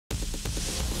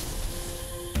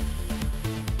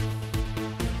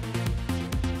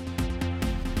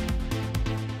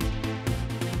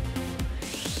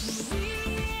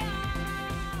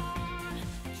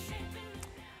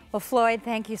Well, Floyd,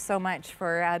 thank you so much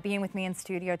for being with me in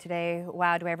studio today.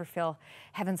 Wow, do I ever feel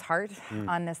heaven's heart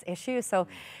on this issue. So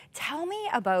tell me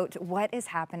about what is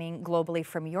happening globally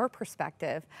from your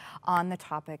perspective on the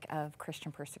topic of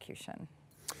Christian persecution.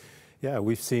 Yeah,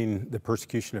 we've seen the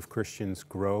persecution of Christians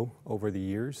grow over the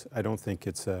years. I don't think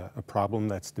it's a problem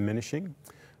that's diminishing.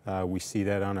 We see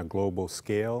that on a global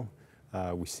scale.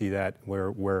 We see that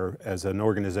where as an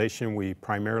organization, we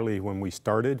primarily, when we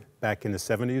started back in the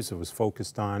 70s, it was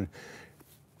focused on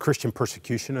Christian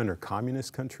persecution under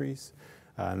communist countries.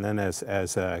 And then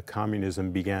as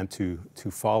communism began to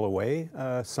fall away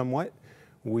somewhat,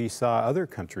 we saw other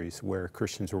countries where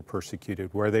Christians were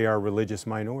persecuted, where they are religious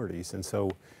minorities. And so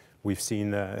we've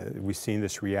seen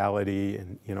this reality,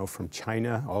 from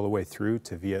China all the way through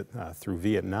to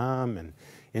Vietnam and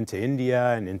into India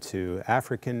and into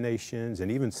African nations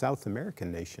and even South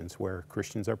American nations where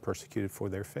Christians are persecuted for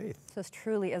their faith. So this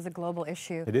truly is a global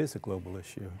issue. It is a global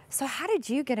issue. So how did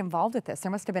you get involved with this?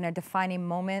 There must have been a defining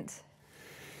moment.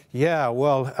 Yeah,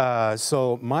 well,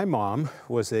 so my mom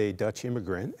was a Dutch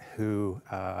immigrant who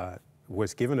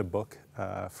was given a book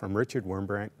from Richard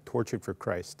Wurmbrand, Tortured for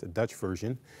Christ, a Dutch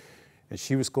version, and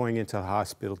she was going into the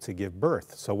hospital to give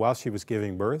birth. So while she was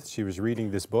giving birth, she was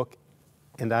reading this book,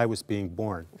 and I was being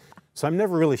born. So I'm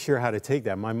never really sure how to take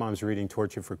that. My mom's reading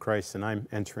Tortured for Christ, and I'm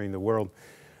entering the world.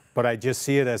 But I just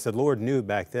see it as the Lord knew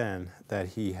back then that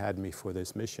He had me for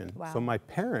this mission. Wow. So my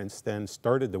parents then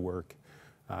started the work.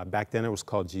 Back then it was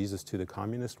called Jesus to the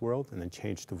Communist World, and then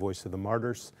changed to Voice of the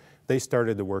Martyrs. They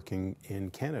started the work in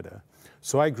Canada.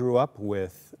 So I grew up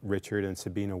with Richard and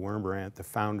Sabina Wurmbrand, the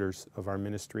founders of our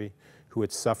ministry, who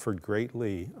had suffered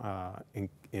greatly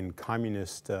in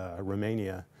communist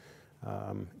Romania,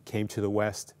 came to the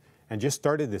West, and just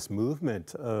started this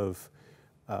movement of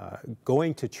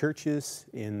going to churches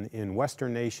in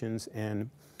Western nations and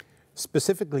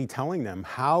specifically telling them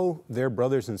how their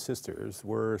brothers and sisters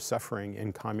were suffering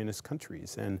in communist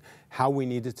countries and how we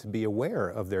needed to be aware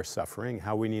of their suffering,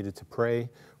 how we needed to pray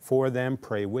for them,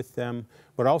 pray with them,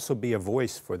 but also be a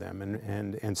voice for them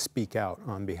and speak out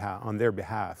on their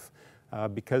behalf,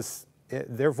 because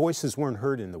their voices weren't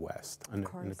heard in the West,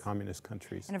 in the communist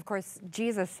countries. And of course,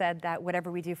 Jesus said that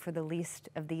whatever we do for the least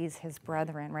of these, His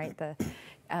brethren, right, the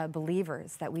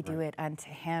believers, that we do it unto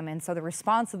Him. And so the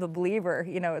response of the believer,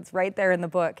 it's right there in the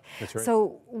book. That's right.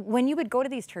 So when you would go to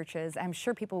these churches, I'm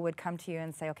sure people would come to you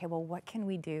and say, okay, well, what can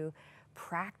we do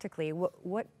practically?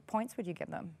 What points would you give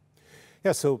them?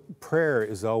 Yeah, so prayer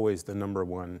is always the number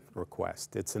one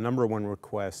request. It's the number one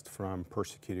request from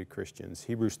persecuted Christians.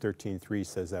 Hebrews 13:3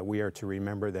 says that we are to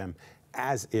remember them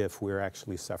as if we're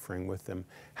actually suffering with them.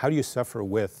 How do you suffer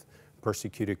with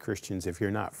persecuted Christians if you're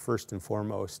not, first and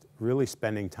foremost, really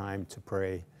spending time to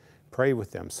pray with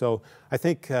them? So I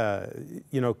think,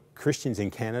 Christians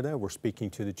in Canada, we're speaking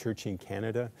to the church in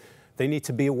Canada, they need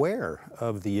to be aware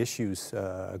of the issues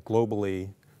globally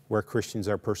where Christians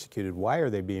are persecuted. Why are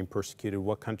they being persecuted?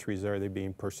 What countries are they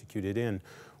being persecuted in?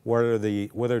 What are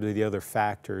the other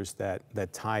factors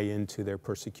that tie into their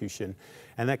persecution?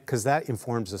 And because that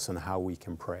informs us on how we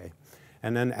can pray.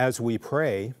 And then as we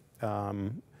pray,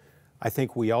 I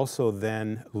think we also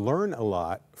then learn a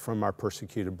lot from our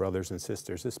persecuted brothers and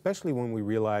sisters, especially when we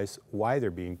realize why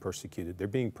they're being persecuted. They're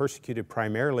being persecuted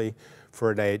primarily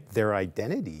for their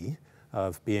identity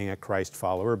of being a Christ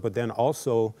follower, but then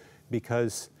also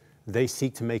because they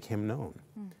seek to make Him known.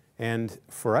 And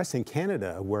for us in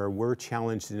Canada, where we're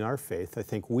challenged in our faith, I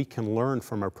think we can learn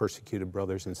from our persecuted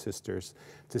brothers and sisters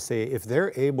to say, if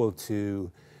they're able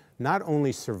to not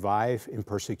only survive in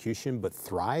persecution, but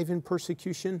thrive in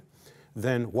persecution,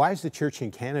 then why is the church in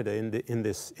Canada, in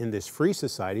this free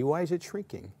society, why is it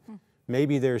shrinking?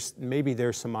 Maybe there's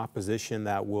some opposition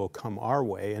that will come our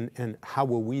way, and how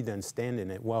will we then stand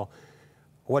in it? Well,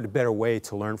 what a better way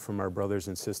to learn from our brothers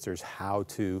and sisters how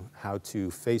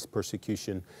to face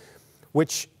persecution,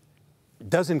 which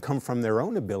doesn't come from their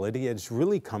own ability. It's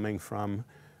really coming from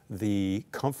the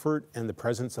comfort and the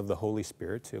presence of the Holy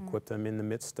Spirit to equip them in the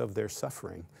midst of their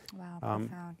suffering. Wow,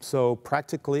 profound. So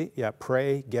practically,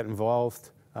 pray, get involved,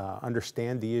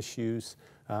 understand the issues,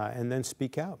 and then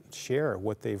speak out, share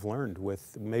what they've learned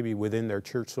maybe within their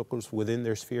church circles, within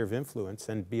their sphere of influence,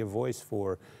 and be a voice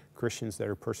for Christians that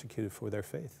are persecuted for their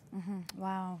faith.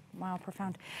 Wow,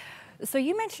 profound. So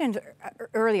you mentioned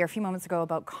earlier, a few moments ago,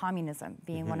 about communism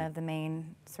being one of the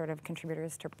main sort of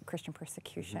contributors to Christian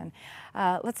persecution.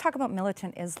 Let's talk about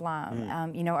militant Islam.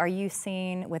 Are you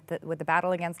seeing with the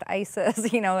battle against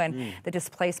ISIS, and the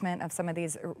displacement of some of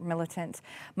these militant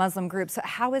Muslim groups,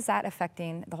 how is that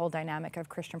affecting the whole dynamic of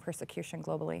Christian persecution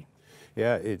globally?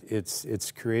 Yeah,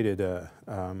 it's created a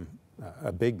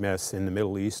a big mess in the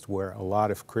Middle East, where a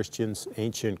lot of Christians,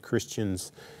 ancient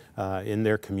Christians, in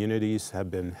their communities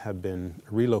have been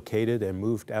relocated and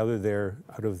moved out of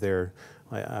their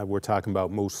we're talking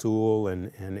about Mosul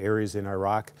and areas in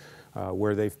Iraq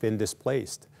where they've been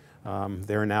displaced.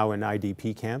 They're now in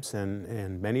IDP camps,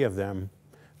 and many of them,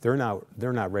 they're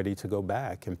not ready to go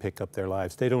back and pick up their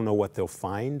lives. They don't know what they'll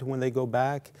find when they go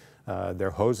back.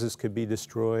 Their houses could be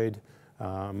destroyed.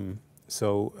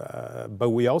 But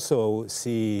we also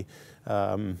see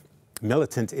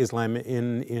militant Islam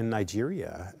in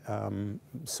Nigeria.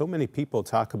 So many people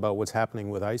talk about what's happening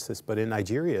with ISIS, but in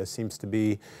Nigeria it seems to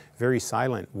be very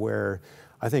silent, where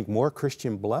I think more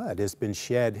Christian blood has been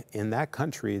shed in that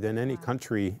country than any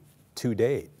country to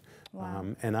date. Wow.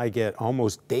 And I get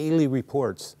almost daily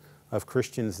reports of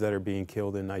Christians that are being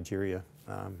killed in Nigeria.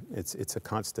 It's a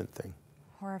constant thing.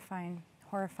 Horrifying.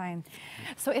 Horrifying.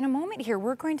 So in a moment here,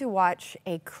 we're going to watch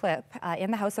a clip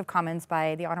in the House of Commons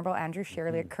by the Honourable Andrew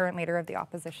Scheer, the current leader of the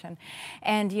opposition.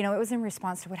 And, you know, it was in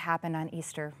response to what happened on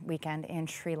Easter weekend in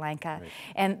Sri Lanka. Right.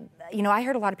 And, you know, I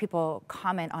heard a lot of people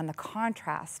comment on the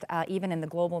contrast, even in the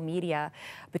global media,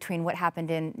 between what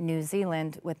happened in New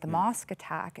Zealand with the mosque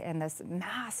attack and this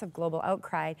massive global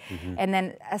outcry, and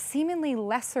then a seemingly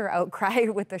lesser outcry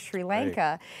with the Sri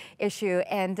Lanka issue.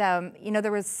 And, you know,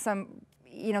 there was some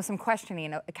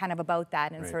questioning kind of about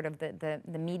that and sort of the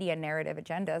media narrative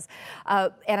agendas.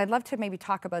 And I'd love to maybe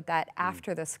talk about that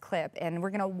after this clip. And we're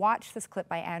going to watch this clip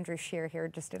by Andrew Scheer here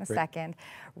just in a second,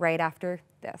 right after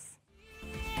this.